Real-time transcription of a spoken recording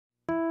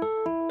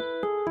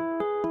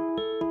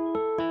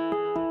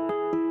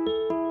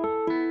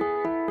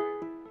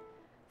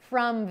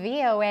From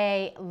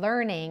VOA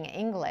Learning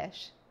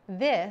English,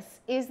 this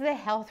is the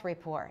Health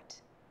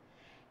Report.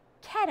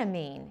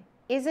 Ketamine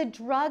is a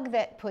drug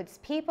that puts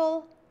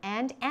people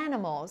and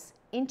animals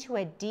into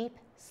a deep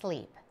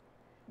sleep.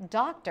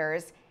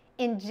 Doctors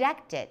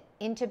inject it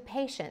into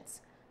patients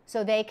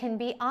so they can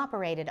be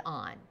operated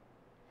on.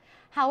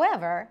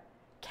 However,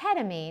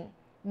 ketamine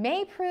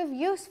may prove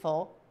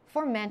useful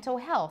for mental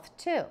health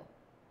too.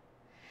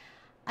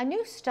 A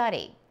new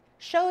study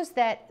shows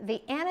that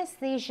the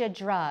anesthesia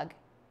drug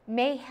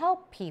may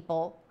help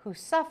people who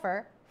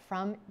suffer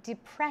from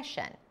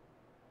depression.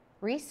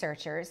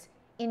 Researchers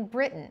in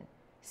Britain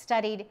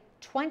studied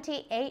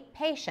 28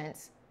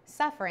 patients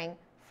suffering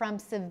from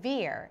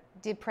severe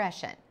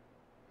depression.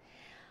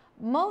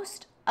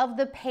 Most of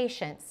the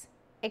patients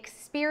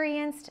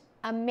experienced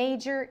a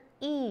major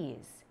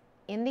ease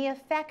in the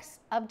effects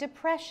of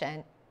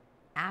depression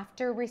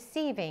after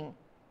receiving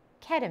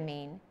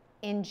ketamine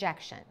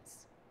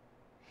injections.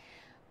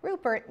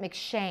 Rupert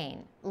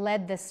McShane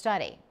led the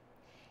study.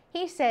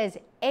 He says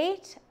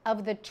 8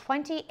 of the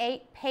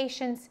 28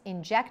 patients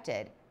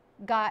injected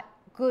got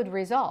good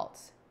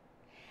results.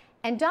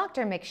 And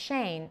Dr.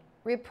 McShane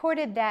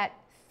reported that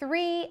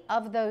 3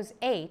 of those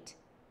 8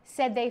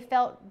 said they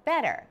felt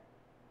better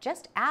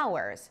just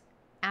hours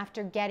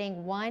after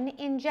getting 1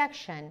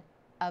 injection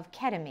of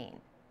ketamine.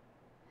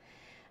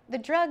 The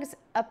drug's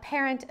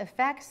apparent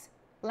effects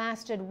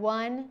lasted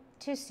 1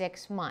 to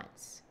 6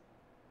 months.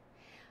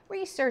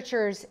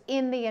 Researchers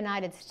in the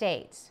United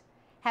States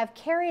have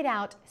carried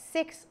out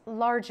 6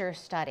 larger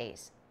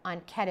studies on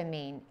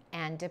ketamine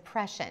and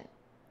depression.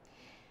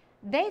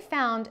 They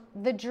found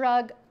the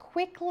drug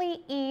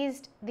quickly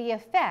eased the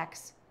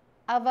effects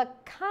of a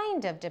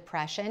kind of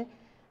depression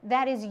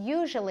that is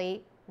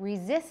usually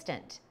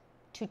resistant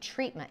to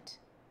treatment.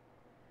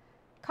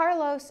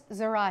 Carlos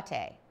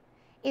Zarate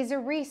is a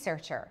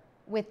researcher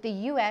with the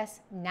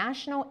U.S.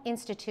 National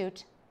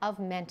Institute of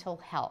Mental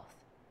Health.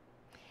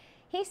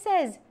 He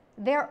says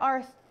there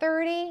are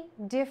 30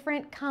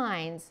 different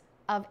kinds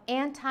of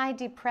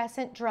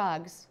antidepressant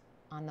drugs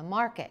on the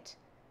market.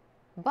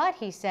 But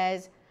he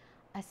says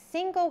a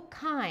single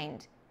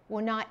kind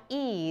will not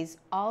ease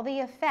all the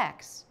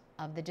effects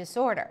of the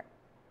disorder.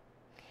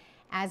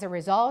 As a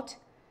result,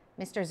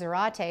 Mr.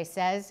 Zarate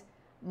says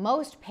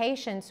most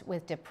patients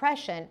with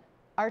depression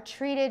are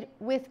treated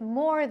with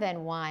more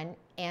than 1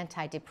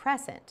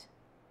 antidepressant.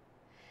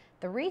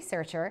 The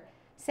researcher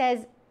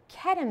says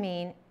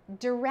ketamine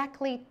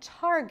directly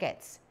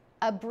targets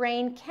a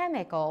brain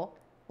chemical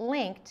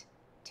linked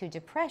to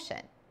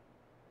depression.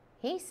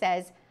 He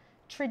says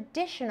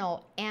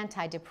traditional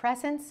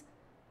antidepressants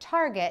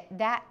target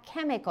that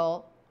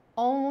chemical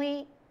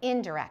only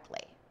indirectly.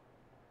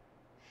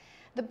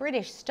 The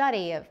British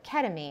study of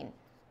ketamine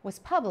was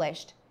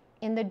published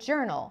in the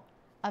Journal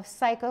of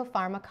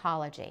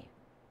Psychopharmacology.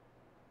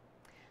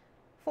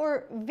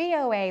 For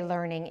VOA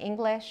Learning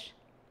English,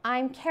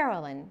 I'm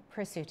Carolyn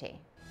Presutti.